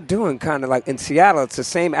 man, you're doing kind of like in Seattle, it's the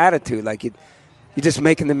same attitude. Like you're just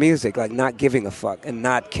making the music, like not giving a fuck and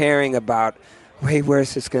not caring about, hey,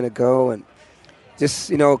 where's this going to go? And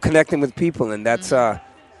just, connecting with people. And that's,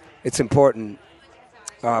 it's important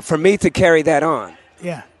for me to carry that on.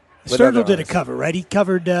 Yeah. Sturgill did a cover, right? He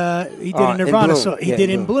covered, he did a Nirvana song. He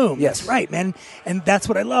did In Bloom. Yes. That's right, man. And that's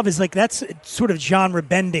what I love is that's sort of genre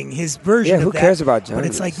bending, his version of that. Who cares about genre? But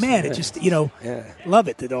it's like, man, it just, love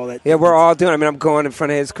it, did all that. Yeah, we're all doing it. I mean, I'm going in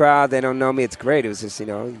front of his crowd. They don't know me. It's great. It was just,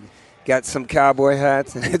 got some cowboy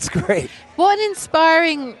hats, and it's great. What an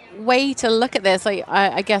inspiring way to look at this. Like,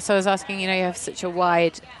 I guess I was asking, you have such a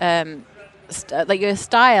wide... your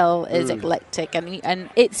style is eclectic, and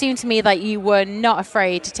it seemed to me that you were not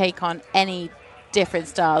afraid to take on any different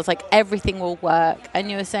styles. Like everything will work,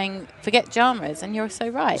 and you were saying forget genres, and you're so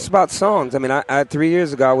right. It's about songs. I mean, I 3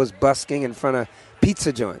 years ago I was busking in front of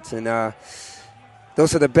pizza joints, and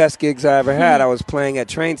those are the best gigs I ever had. I was playing at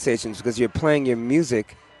train stations because you're playing your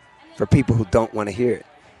music for people who don't want to hear it,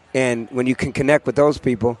 and when you can connect with those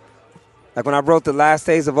people, like when I wrote The Last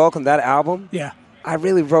Days of Oakland, that album. Yeah. I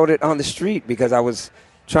really wrote it on the street because I was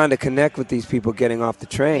trying to connect with these people getting off the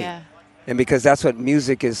train. Yeah. And because that's what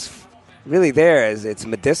music is really there, is it's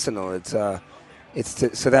medicinal. It's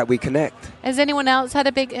so that we connect. Has anyone else had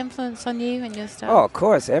a big influence on you and your style? Oh, of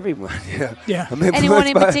course, everyone. Yeah. Anyone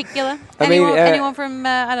in particular? Anyone from,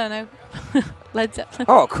 I don't know, Led Zeppelin.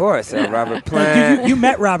 Oh, of course, Robert Plant. You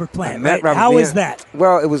met Robert Plant, I met right? Robert How Plant. was that?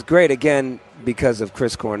 Well, it was great, again, because of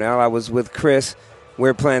Chris Cornell. I was with Chris. We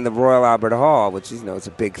were playing the Royal Albert Hall, which is, it's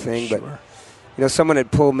a big thing. Sure. But, someone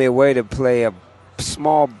had pulled me away to play a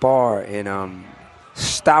small bar in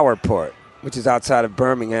Stourport, which is outside of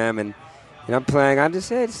Birmingham. And I'm playing. I just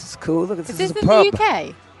said, this is cool. Look, this is a in pub. the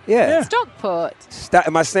UK? Yeah. Stockport.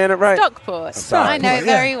 Am I saying it right? Stockport. Sorry. I know it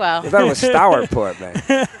very well. I thought it was Stourport, man.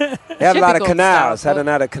 They have a lot of Typical canals. Had Stourport.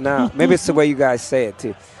 another canal. Maybe it's the way you guys say it,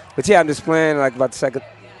 too. But, yeah, I'm just playing, like, about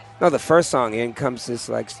the first song, in comes this,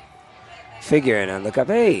 like, figure, and I look up,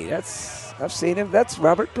 hey, I've seen him. That's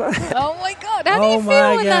Robert Plant. Oh, my God. How do you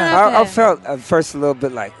feel when that I happened? felt at first a little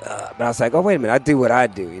bit like, but I was like, oh, wait a minute. I do what I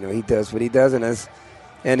do. He does what he does,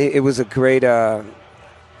 and it was a great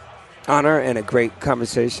honor and a great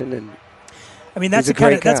conversation. And I mean, that's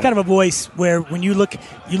kind of a voice where when you look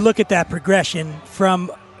at that progression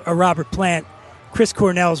from a Robert Plant, Chris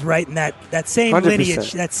Cornell's right in that same 100%,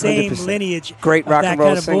 lineage, 100%. lineage, Great of rock that and roll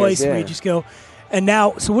kind of singers, voice yeah. where you just go. And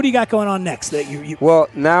now, so what do you got going on next? That you Well,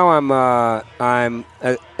 now I'm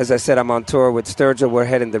as I said, I'm on tour with Sturgill. We're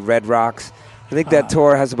heading to Red Rocks. I think that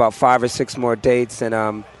tour has about 5 or 6 more dates,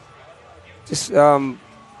 and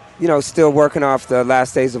still working off the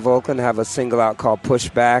last days of Oakland. Have a single out called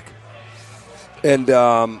Pushback, and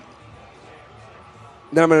then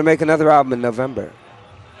I'm going to make another album in November.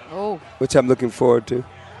 Oh, which I'm looking forward to.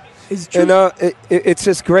 Is it true? And it's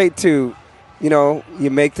just great to, you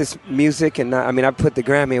make this music, and I put the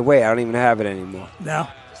Grammy away. I don't even have it anymore. No.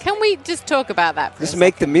 Can we just talk about that for Just a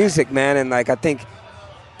make the second? music, man, and I think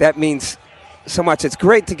that means so much. It's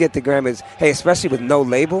great to get the Grammys. Hey, especially with no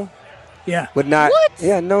label. Yeah. With not. What?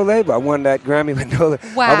 Yeah, no label. I won that Grammy with no label.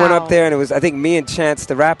 Wow. I went up there, and it was, I think, me and Chance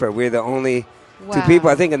the Rapper. We're the only 2 people,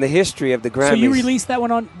 I think, in the history of the Grammys. So you released that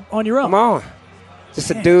one on your own? Come on. Just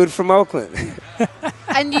a dude from Oakland.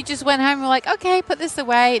 And you just went home and were like, okay, put this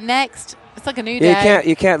away. Next. It's like a new day. Yeah,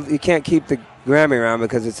 you can't keep the Grammy around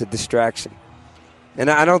because it's a distraction. And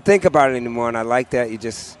I don't think about it anymore, and I like that. You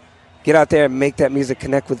just get out there and make that music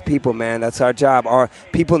connect with people, man. That's our job.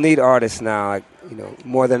 People need artists now,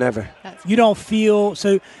 more than ever. You don't feel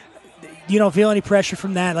any pressure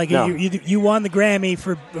from that? Like No. you won the Grammy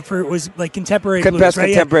for it was like contemporary blues, Best right?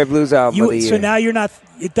 contemporary blues album of the year. So now you're not.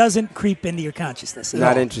 It doesn't creep into your consciousness. At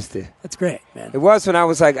Not all. interested. That's great, man. It was when I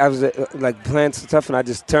was like playing some stuff, and I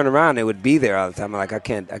just turn around, and it would be there all the time. I'm like, I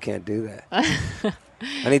can't do that.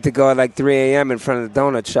 I need to go at like 3 a.m. in front of the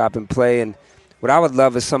donut shop and play. And what I would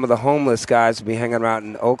love is some of the homeless guys would be hanging around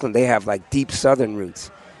in Oakland. They have like deep Southern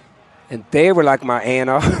roots, and they were like my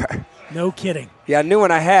A&R. No kidding. Yeah, I knew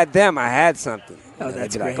when I had them, I had something. Oh, And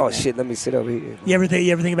that's I'd be like, great, oh man. shit, let me sit over here. You ever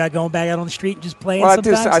think about going back out on the street and just playing? Well,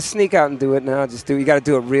 sometimes? I sneak out and do it now. You got to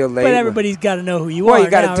do it real late. But everybody's got to know who you well, are. you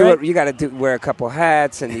got to now, do right? it. You got to wear a couple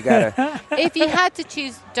hats, and you got to. If you had to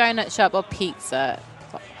choose donut shop or pizza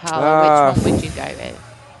parlor, which one would you go with?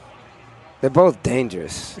 They're both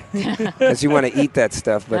dangerous because you want to eat that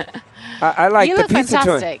stuff. But I like You the look pizza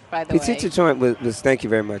fantastic, joint. by the Pizza way. joint was. Thank you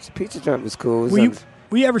very much. The pizza joint was cool. It was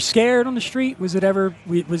Were you ever scared on the street? Was it ever?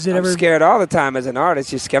 I'm scared all the time as an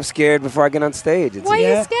artist. I'm scared before I get on stage. Why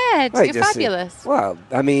are you scared? Well, You're just, fabulous. Well,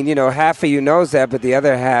 half of you knows that, but the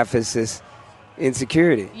other half is this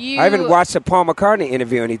insecurity. I even watched a Paul McCartney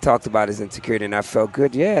interview, and he talked about his insecurity, and I felt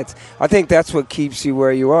good. Yeah, I think that's what keeps you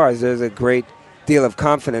where you are. Is there's a great deal of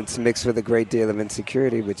confidence mixed with a great deal of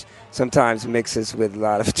insecurity, which sometimes mixes with a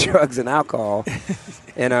lot of drugs and alcohol.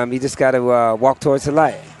 And you just got to walk towards the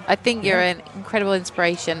light. I think you're an incredible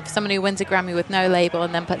inspiration for someone who wins a Grammy with no label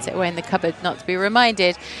and then puts it away in the cupboard not to be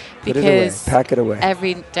reminded, Put it away. because Pack it away.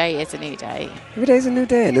 every day is a new day. Every day's a new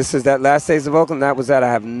day. And this is that Last Days of Oakland. That was that.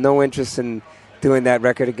 I have no interest in doing that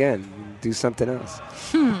record again. Do something else.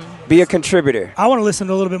 Be a contributor. I want to listen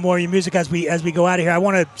to a little bit more of your music as we go out of here. I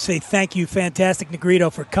want to say thank you, Fantastic Negrito,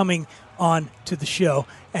 for coming on to the show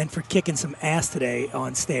and for kicking some ass today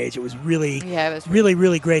on stage. It was really, really,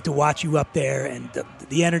 really great to watch you up there, and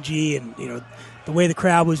the energy and the way the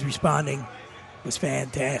crowd was responding was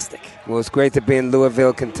fantastic. Well, it's great to be in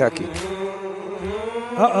Louisville, Kentucky.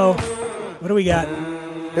 What do we got?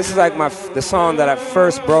 This is like the song that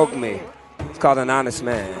first broke me. It's called An Honest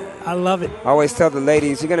Man. I love it. I always tell the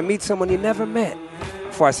ladies, you're going to meet someone you never met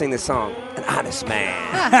before I sing this song. An honest man.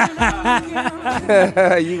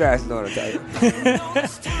 You guys know what I'm talking about.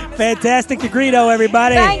 Fantastic Negrito,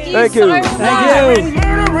 everybody. Thank you Thank so you. much. Thank you.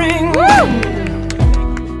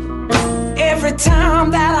 Every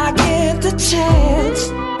time that I get the chance,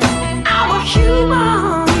 I'm a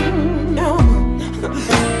human.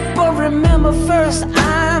 But remember first,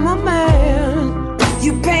 I'm a man.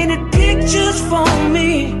 You painted pictures for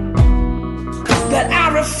me, that I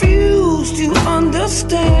refuse to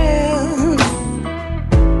understand.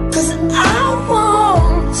 'Cause I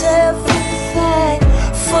want everything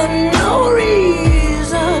for no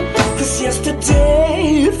reason. 'Cause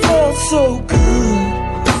yesterday it felt so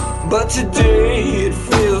good, but today it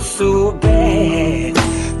feels so bad.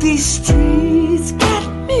 These streets got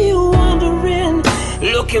me wandering,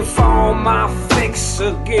 looking for my fix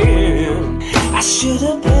again. I should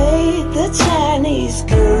have paid the Chinese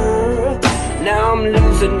girl. Now I'm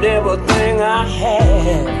losing everything I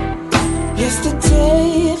had.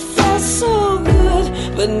 Yesterday it felt so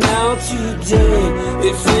good, but now today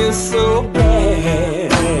it feels so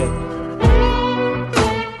bad.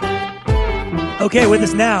 Okay, with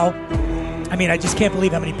us now, I mean, I just can't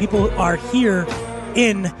believe how many people are here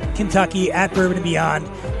in Kentucky at Bourbon and Beyond.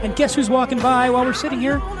 And guess who's walking by while we're sitting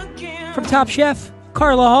here? From Top Chef,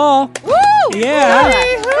 Carla Hall. Woo! Yeah.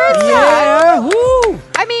 Yeah. Woo!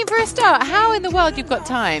 I mean, for a start, how in the world you've got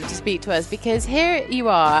time to speak to us? Because here you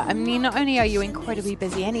are. I mean, not only are you incredibly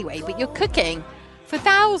busy anyway, but you're cooking for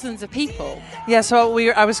thousands of people. Yeah, so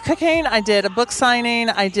I was cooking, I did a book signing,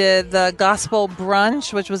 I did the gospel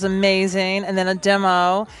brunch, which was amazing, and then a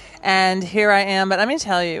demo, and here I am. But let me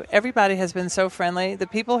tell you, everybody has been so friendly. The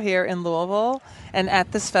people here in Louisville and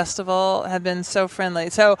at this festival have been so friendly.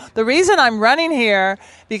 So the reason I'm running here,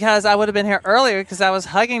 because I would have been here earlier, because I was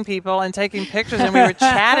hugging people and taking pictures, and we were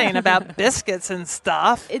chatting about biscuits and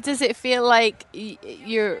stuff. Does it feel like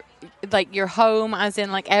you're like your home, as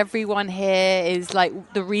in like everyone here is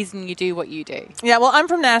like the reason you do what you do? Yeah, well, I'm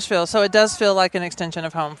from Nashville, so it does feel like an extension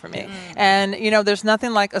of home for me. And, you know, there's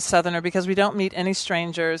nothing like a Southerner because we don't meet any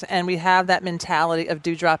strangers, and we have that mentality of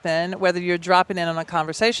do drop in, whether you're dropping in on a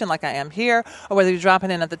conversation like I am here, or whether you're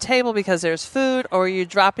dropping in at the table because there's food, or you're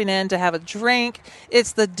dropping in to have a drink.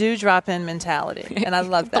 It's the do drop in mentality, and I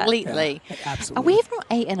love that. Completely. Yeah, absolutely. We have not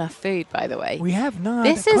ate enough food, by the way. We have not.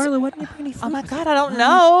 This Carla, is. why didn't you bring any food? Oh my God, I don't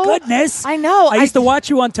know. Goodness. I know. I used to watch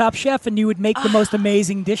you on Top Chef, and you would make the most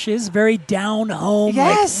amazing dishes, very down home.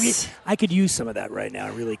 Yes. I could use some of that right now. I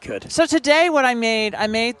really could. So today, what I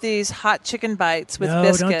made these hot chicken bites with No,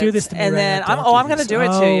 biscuits. don't do this to me and right then now. I'm going to do it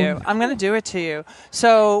to you. I'm going to do it to you.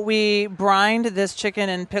 So we brined this chicken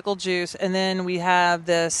in pickle juice, and then we have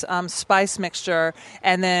this spice mixture,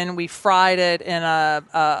 and then we fried it in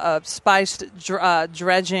a spiced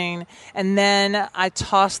dredging, and then I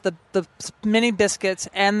tossed the mini biscuits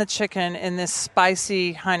and the chicken in this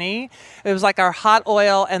spicy honey. It was like our hot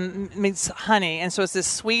oil and meets honey, and so it's this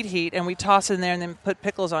sweet heat, and we toss it in there and then put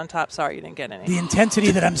pickles on top. Sorry, you didn't get any. The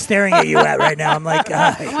intensity that I'm staring at you at right now, I'm like,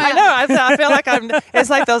 I know. I feel like it's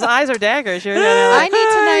like those eyes are daggers. I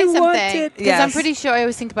need to know want something it. because I'm pretty sure I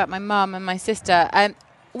always think about my mum and my sister.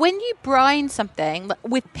 When you brine something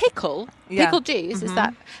with pickle juice, is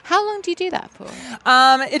that how long do you do that for?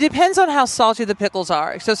 It depends on how salty the pickles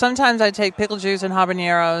are. So sometimes I take pickle juice and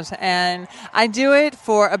habaneros, and I do it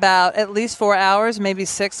for about at least 4 hours, maybe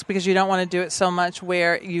 6, because you don't want to do it so much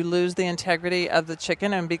where you lose the integrity of the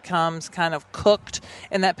chicken and becomes kind of cooked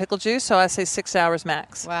in that pickle juice. So I say 6 hours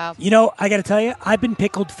max. Wow. You know, I got to tell you, I've been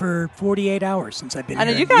pickled for 48 hours since I've been I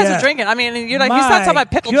know here. you guys are drinking. I mean, you're like, he's not talking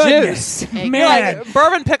about pickle goodness. juice. Man. You're like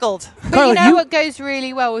bourbon pickled. But Carla, you know what goes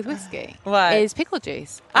really well with whiskey? What? Is pickle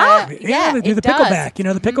juice. Yeah, they do it the does. pickleback. You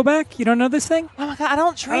know the pickleback? You don't know this thing? Oh my God, I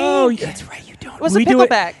don't drink. Oh, that's right, you don't. What's We a do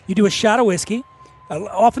it- pickleback? You do a shot of whiskey,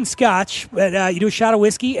 often scotch, but you do a shot of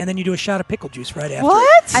whiskey, and then you do a shot of pickle juice right after.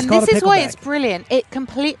 What? It's And called this a is why pickleback. it's brilliant. It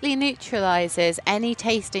completely neutralizes any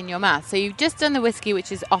taste in your mouth. So you've just done the whiskey,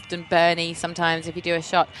 which is often burny sometimes if you do a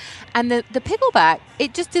shot. And the pickleback,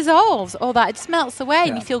 it just dissolves all that. It just melts away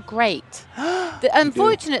and you feel great. The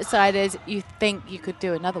unfortunate side is you think you could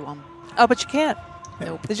do another one. Oh, but you can't.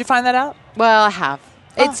 Nope. Did you find that out? Well, I have.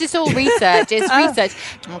 It's just all research. It's research.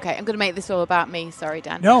 Okay, I'm going to make this all about me. Sorry,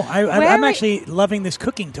 Dan. No, I'm actually loving this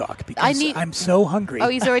cooking talk because I'm so hungry. Oh,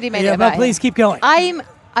 he's already made yeah, it about but please him. keep going. I'm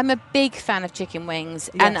a big fan of chicken wings,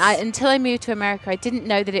 and Yes. until I moved to America, I didn't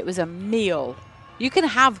know that it was a meal. You can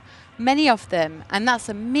have many of them, and that's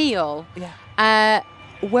a meal. Yeah.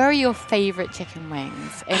 Where are your favorite chicken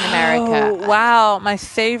wings in America? Oh, wow. My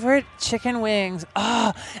favorite chicken wings.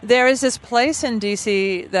 Oh, there is this place in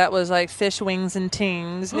D.C. that was like fish wings and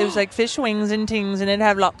tings. It was like fish wings and tings, and it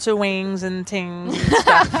had lots of wings and tings and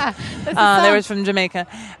stuff. They was from Jamaica.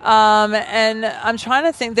 And I'm trying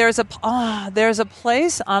to think. There's a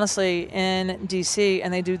place, honestly, in D.C.,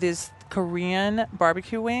 and they do these Korean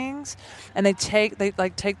barbecue wings, and they take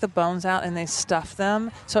the bones out and they stuff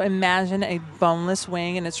them. So imagine a boneless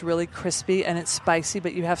wing, and it's really crispy and it's spicy,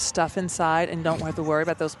 but you have stuff inside and don't have to worry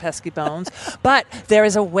about those pesky bones. But there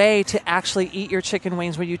is a way to actually eat your chicken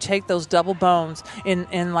wings where you take those double bones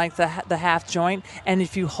in like the half joint, and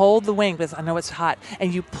if you hold the wing, because I know it's hot,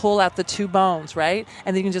 and you pull out the two bones, right?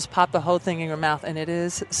 And then you can just pop the whole thing in your mouth, and it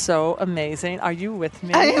is so amazing. Are you with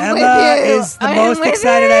me? Emma is the most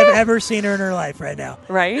excited I've ever seen her in her life right now.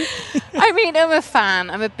 Right? I mean, I'm a fan.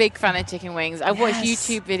 I'm a big fan of chicken wings. I watch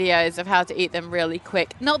YouTube videos of how to eat them really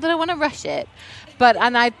quick. Not that I want to rush it, but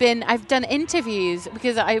I've done interviews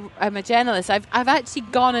because I'm a journalist. I've actually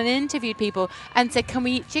gone and interviewed people and said, "Can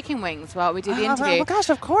we eat chicken wings while we do the interview?" Oh gosh,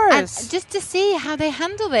 of course. And just to see how they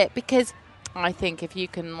handle it, because I think if you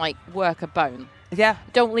can work a bone. Yeah.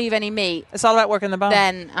 Don't leave any meat. It's all about working the bone.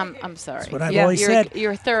 Then I'm sorry. That's what I've always said.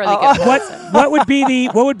 You're a thoroughly good person. What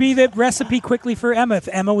would be the recipe quickly for Emma? If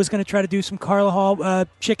Emma was going to try to do some Carla Hall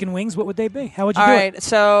chicken wings, what would they be? How would you do it? All right.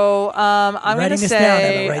 So I'm going to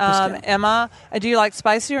say, Emma, do you like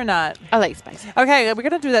spicy or not? I like spicy. Okay, we're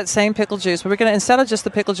going to do that same pickle juice, but we're going to, instead of just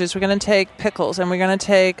the pickle juice, we're going to take pickles, and we're going to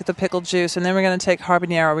take the pickle juice, and then we're going to take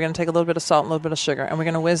habanero. We're going to take a little bit of salt, and a little bit of sugar, and we're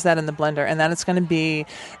going to whiz that in the blender, and that is going to be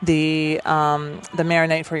the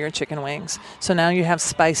marinade for your chicken wings. So now you have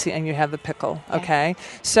spicy and you have the pickle. Okay.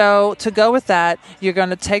 So to go with that, you're going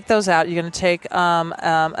to take those out. You're going to take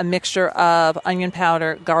a mixture of onion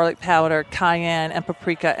powder, garlic powder, cayenne, and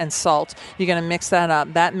paprika and salt. You're going to mix that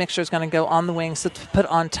up. That mixture is going to go on the wings to put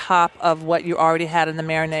on top of what you already had in the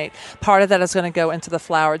marinade. Part of that is going to go into the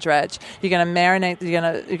flour dredge. You're going to marinate.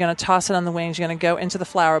 You're going to toss it on the wings. You're going to go into the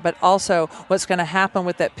flour. But also, what's going to happen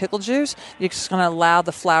with that pickle juice? You're just going to allow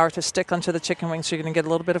the flour to stick onto the chicken wings. So you're going to get a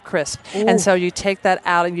little bit of crisp. Ooh. And so you take that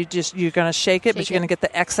out and you're going to shake it, but you're going to get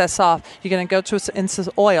the excess off. You're going to go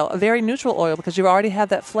into oil, a very neutral oil, because you already have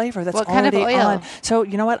that flavor that's already on. What kind of oil? On. So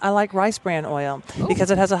you know what? I like rice bran oil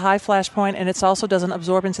because it has a high flash point and it also doesn't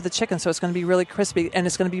absorb into the chicken, so it's going to be really crispy and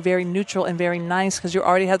it's going to be very neutral and very nice because you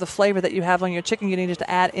already have the flavor that you have on your chicken. You need to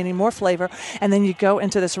add any more flavor, and then you go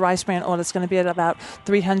into this rice bran oil. It's going to be at about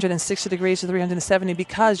 360 degrees to 370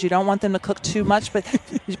 because you don't want them to cook too much, but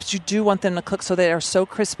you do want them to cook so they are so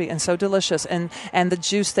crispy and so delicious, and the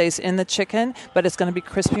juice stays in the chicken, but it's going to be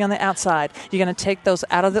crispy on the outside. You're going to take those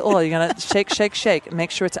out of the oil. You're going to shake,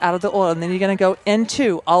 make sure it's out of the oil, and then you're going to go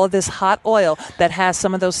into all of this hot oil that has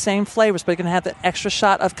some of those same flavors, but you're going to have the extra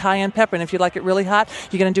shot of cayenne pepper, and if you like it really hot,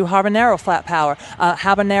 you're going to do habanero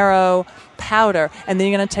powder, and then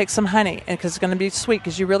you're going to take some honey, and because it's going to be sweet,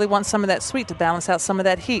 because you really want some of that sweet to balance out some of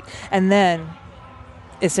that heat, and then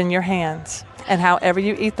it's in your hands. And however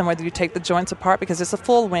you eat them, whether you take the joints apart because it's a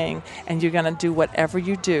full wing, and you're going to do whatever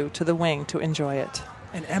you do to the wing to enjoy it.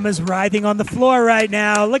 And Emma's writhing on the floor right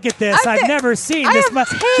now. Look at this. I've never seen this much.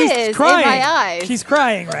 She's crying. In my eyes. She's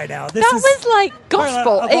crying right now. That was like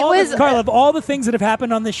gospel. Carla, of all the things that have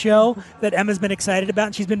happened on the show that Emma's been excited about,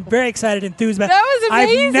 and she's been very excited and enthused about. That was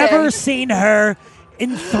amazing. I've never seen her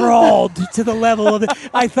enthralled to the level of it.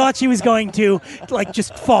 I thought she was going to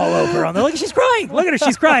just fall over on the. Look, she's crying. Look at her.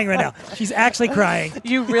 She's crying right now. She's actually crying.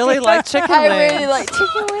 You really like chicken wings. I really like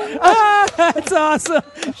chicken wings. That's awesome.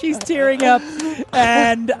 She's tearing up,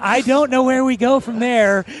 and I don't know where we go from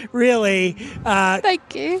there. Really.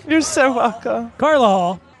 Thank you. You're so welcome, Carla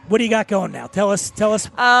Hall. What do you got going now? Tell us.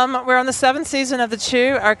 We're on the 7th season of The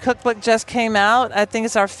Chew. Our cookbook just came out. I think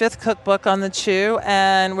it's our 5th cookbook on The Chew,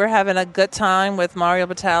 and we're having a good time with Mario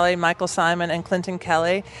Batali, Michael Simon, and Clinton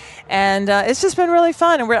Kelly. And it's just been really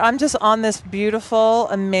fun. And I'm just on this beautiful,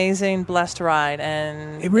 amazing, blessed ride.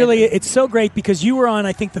 And it's so great because you were on,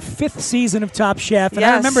 I think, the 5th season of Top Chef. And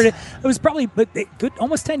I remembered it was probably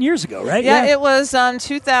almost 10 years ago, right? Yeah, it was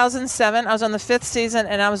 2007. I was on the 5th season,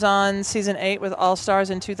 and I was on season 8 with All Stars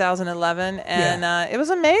in 2011. And it was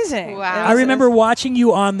amazing. Wow. I remember watching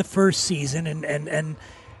you on the first season, and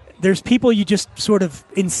there's people you just sort of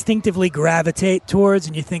instinctively gravitate towards,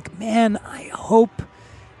 and you think, man, I hope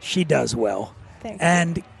she does well. Thank you.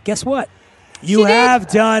 And guess what? You have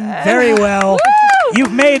done very well.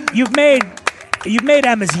 You've made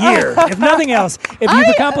Emma's year. If nothing else, if you've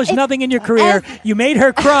accomplished nothing in your career, you made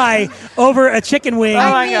her cry over a chicken wing.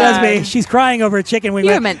 Oh my God. She's crying over a chicken wing.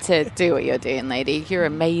 You're meant to do what you're doing, lady. You're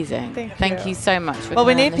amazing. Thank you so much for we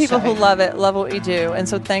coming need on the people show. who love it, love what we do. And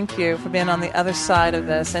so thank you for being on the other side of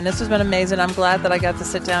this. And this has been amazing. I'm glad that I got to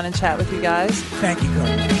sit down and chat with you guys. Thank you,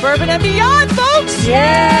 Carla. Bourbon and Beyond, folks!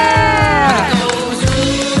 Yeah!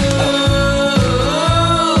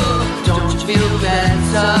 Don't you feel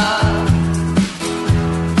better?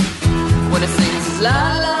 When it sings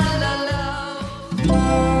la la la la.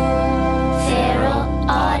 Feral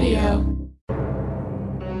Audio.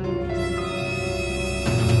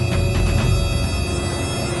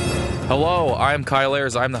 Hello, I'm Kyle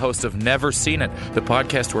Ayers. I'm the host of Never Seen It, the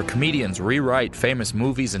podcast where comedians rewrite famous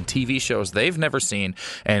movies and TV shows they've never seen,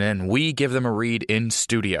 and then we give them a read in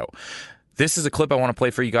studio. This is a clip I want to play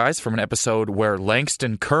for you guys from an episode where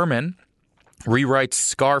Langston Kerman rewrites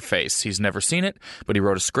Scarface. He's never seen it, but he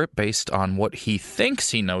wrote a script based on what he thinks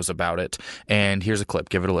he knows about it, and here's a clip.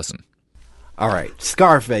 Give it a listen. All right,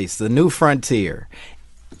 Scarface, The New Frontier.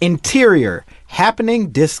 Interior,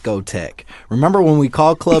 happening discotheque. Remember when we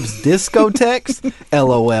called clubs discotheques?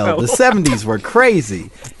 LOL. The 70s were crazy.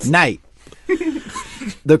 Night.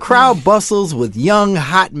 The crowd bustles with young,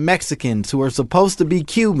 hot Mexicans who are supposed to be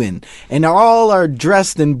Cuban, and all are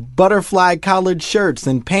dressed in butterfly collared shirts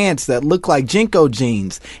and pants that look like Jinko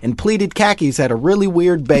jeans, and pleated khakis had a really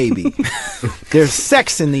weird baby. There's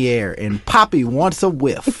sex in the air, and Poppy wants a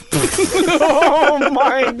whiff. Oh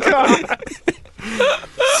my God.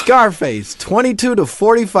 Scarface, 22 to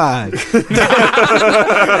 45. Like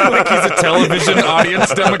he's a television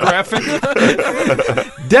audience demographic.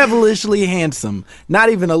 Devilishly handsome, not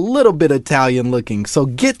even a little bit Italian looking, so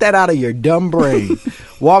get that out of your dumb brain.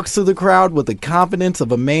 Walks through the crowd with the confidence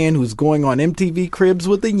of a man who's going on MTV Cribs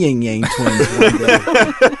with the Yin Yang Twins one day.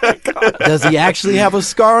 Does he actually have a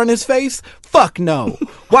scar on his face? Fuck no.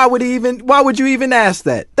 Why would you even ask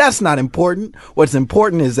that? That's not important. What's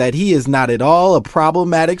important is that he is not at all a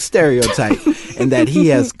problematic stereotype and that he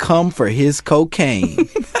has come for his cocaine.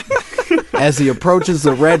 As he approaches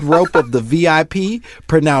the red rope of the VIP,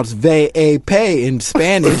 pronounced VIP in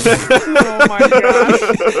Spanish, Oh my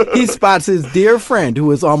God. he spots his dear friend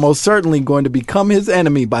who is almost certainly going to become his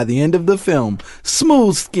enemy by the end of the film,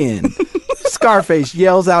 Smooth Skin. Scarface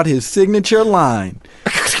yells out his signature line.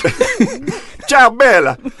 Ciao,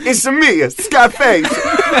 Bella. It's me, Scarface.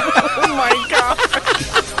 Oh my